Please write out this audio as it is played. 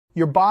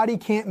Your body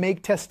can't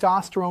make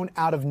testosterone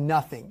out of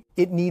nothing.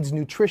 It needs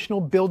nutritional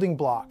building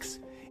blocks.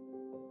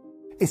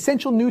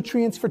 Essential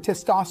nutrients for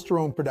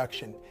testosterone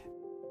production.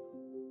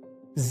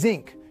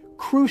 Zinc,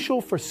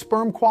 crucial for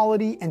sperm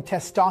quality and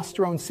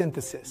testosterone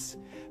synthesis.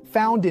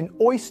 Found in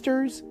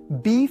oysters,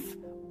 beef,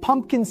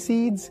 pumpkin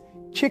seeds,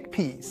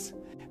 chickpeas.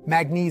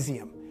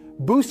 Magnesium,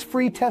 boosts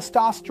free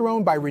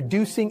testosterone by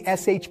reducing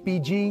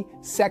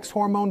SHBG, sex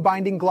hormone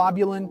binding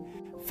globulin.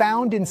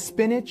 Found in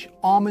spinach,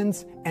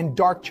 almonds, and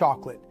dark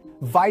chocolate.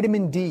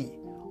 Vitamin D,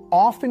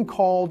 often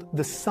called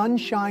the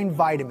sunshine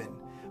vitamin,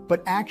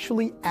 but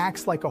actually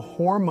acts like a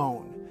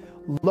hormone.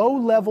 Low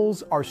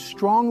levels are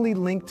strongly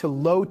linked to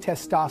low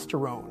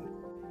testosterone.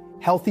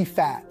 Healthy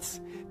fats.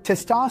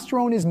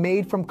 Testosterone is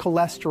made from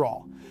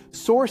cholesterol.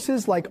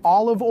 Sources like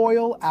olive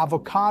oil,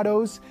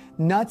 avocados,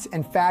 nuts,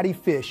 and fatty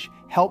fish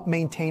help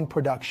maintain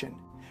production.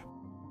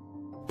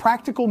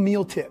 Practical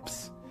meal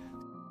tips.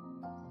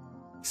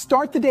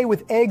 Start the day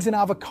with eggs and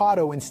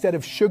avocado instead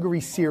of sugary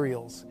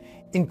cereals.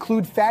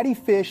 Include fatty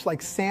fish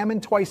like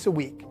salmon twice a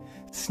week.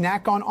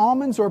 Snack on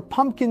almonds or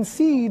pumpkin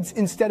seeds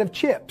instead of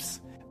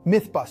chips.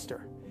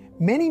 Mythbuster.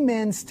 Many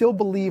men still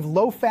believe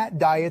low-fat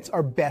diets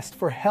are best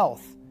for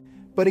health,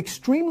 but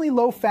extremely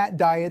low-fat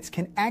diets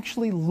can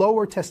actually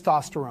lower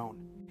testosterone.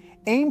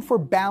 Aim for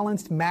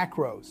balanced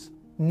macros,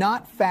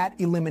 not fat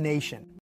elimination.